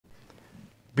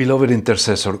Beloved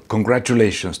intercessor,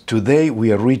 congratulations. Today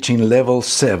we are reaching level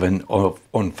 7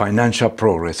 on financial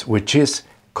progress, which is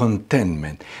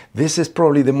contentment. This is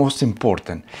probably the most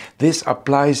important. This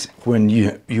applies when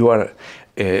you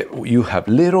have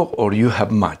little or you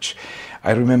have much.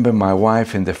 I remember my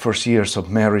wife in the first years of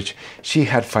marriage, she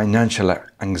had financial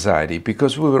anxiety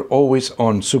because we were always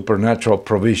on supernatural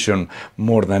provision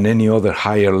more than any other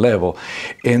higher level.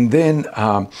 And then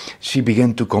she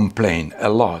began to complain a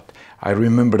lot. I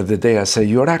remember the day I said,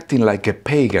 "You're acting like a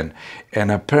pagan." And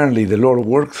apparently the Lord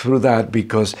worked through that,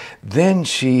 because then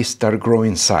she started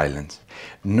growing silent.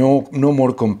 No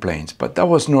more complaints, but that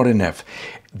was not enough.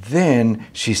 Then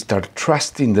she started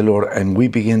trusting the Lord, and we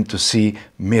began to see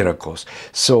miracles.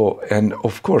 So, and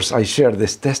of course, I share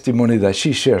this testimony that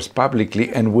she shares publicly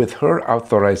and with her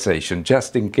authorization,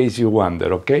 just in case you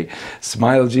wonder, okay?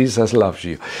 Smile, Jesus loves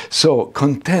you. So,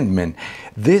 contentment.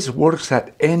 This works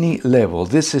at any level.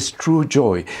 This is true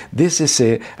joy. This is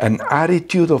an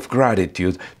attitude of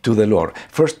gratitude to the Lord.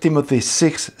 1 Timothy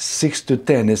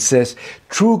 6:6-10, it says,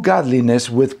 "True godliness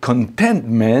with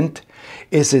contentment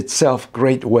is itself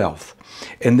great wealth."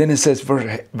 And then it says,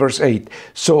 verse 8,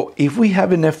 "So if we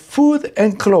have enough food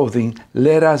and clothing,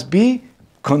 let us be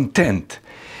content.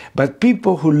 But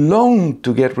people who long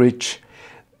to get rich,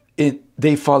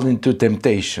 they fall into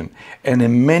temptation and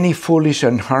in many foolish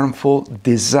and harmful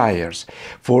desires.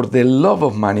 For the love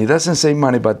of money," it doesn't say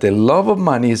money, but the love of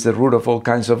money is the root of all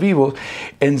kinds of evil.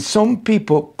 And some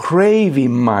people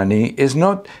craving money is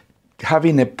not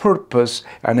having a purpose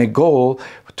and a goal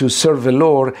to serve the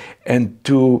Lord and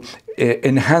to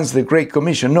enhance the Great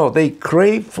Commission. No, they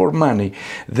crave for money.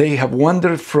 They have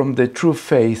wandered from the true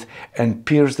faith and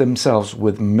pierced themselves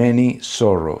with many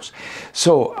sorrows.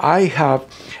 So I have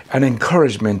an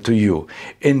encouragement to you.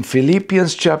 In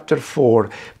Philippians chapter 4,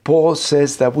 Paul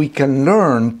says that we can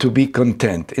learn to be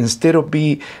content. Instead of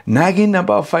be nagging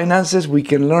about finances, we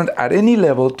can learn at any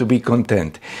level to be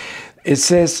content. It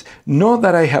says, not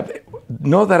that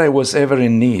I was ever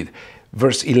in need.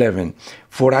 Verse 11,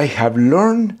 "For I have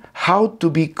learned how to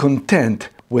be content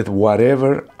with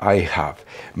whatever I have."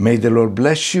 May the Lord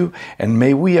bless you, and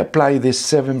may we apply these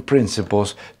 7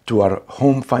 principles to our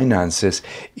home finances,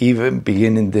 even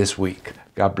beginning this week.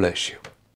 God bless you.